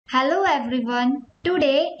Hello everyone.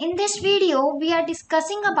 Today in this video we are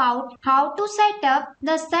discussing about how to set up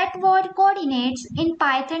the set word coordinates in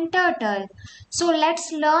Python Turtle. So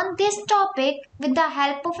let's learn this topic with the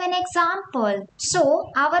help of an example.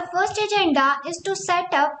 So our first agenda is to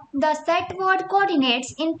set up the set word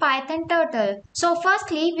coordinates in Python Turtle. So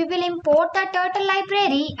firstly we will import the turtle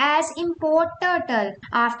library as import turtle.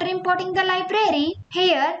 After importing the library,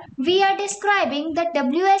 here we are describing the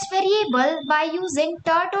ws variable by using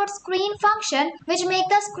turtle.screen function which make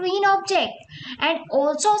the screen object, and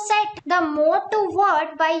also set the mode to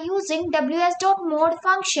word by using ws.mode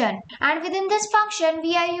function, and within this function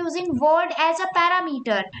we are using word as a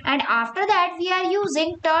parameter, and after that we are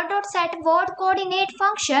using turtle.setWordCoordinate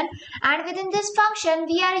function, and within this function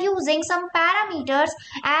we are using some parameters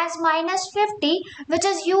as -50 which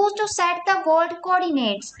is used to set the word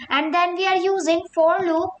coordinates, and then we are using for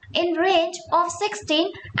loop in range of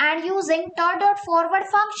 16 and using turtle.forward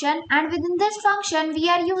function, and within this function we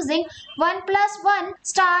are using 1 plus 1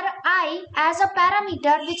 star I as a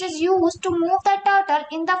parameter which is used to move the turtle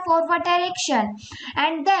in the forward direction,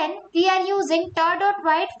 and then we are using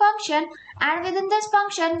turtle.right function, and within this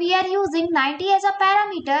function we are using 90 as a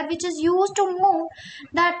parameter which is used to move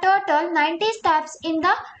the turtle 90 steps in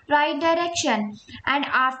the right direction, and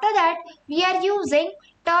after that we are using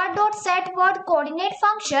turtle.setWordCoordinate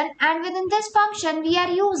function, and within this function we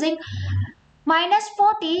are using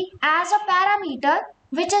 -40 as a parameter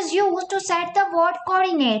which is used to set the word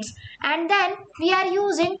coordinates, and then we are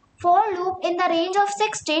using for loop in the range of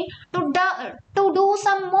 16 to do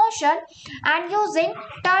some motion, and using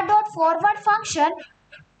turtle.forward function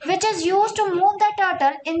which is used to move the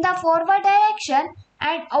turtle in the forward direction,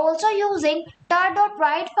 and also using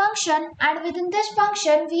turtle.right function, and within this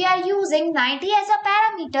function we are using 90 as a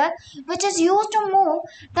parameter which is used to move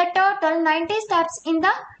the turtle 90 steps in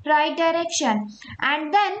the right direction,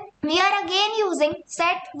 and then we are again using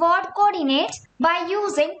set word coordinates by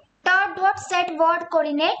using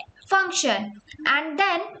turtle.setWordCoordinate function, and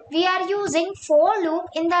then we are using for loop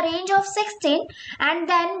in the range of 16, and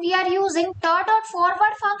then we are using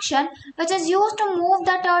turtle.forward function which is used to move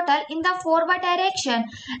the turtle in the forward direction,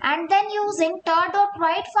 and then using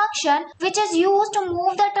turtle.right function which is used to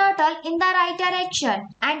move the turtle in the right direction,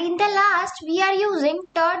 and in the last we are using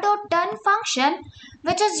turtle.done function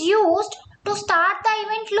which is used to start the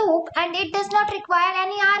event loop, and it does not require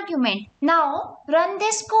any argument. Now run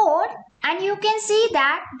this code and you can see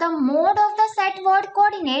that the mode of the set word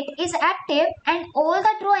coordinate is active and all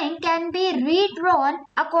the drawing can be redrawn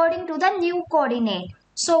according to the new coordinate.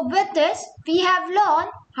 So with this we have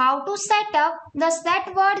learned how to set up the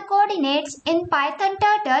set word coordinates in Python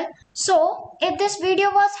Turtle. So if this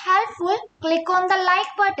video was helpful, click on the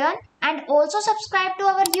like button and also subscribe to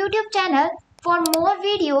our YouTube channel for more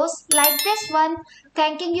videos like this one.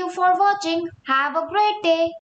 Thanking you for watching. Have a great day.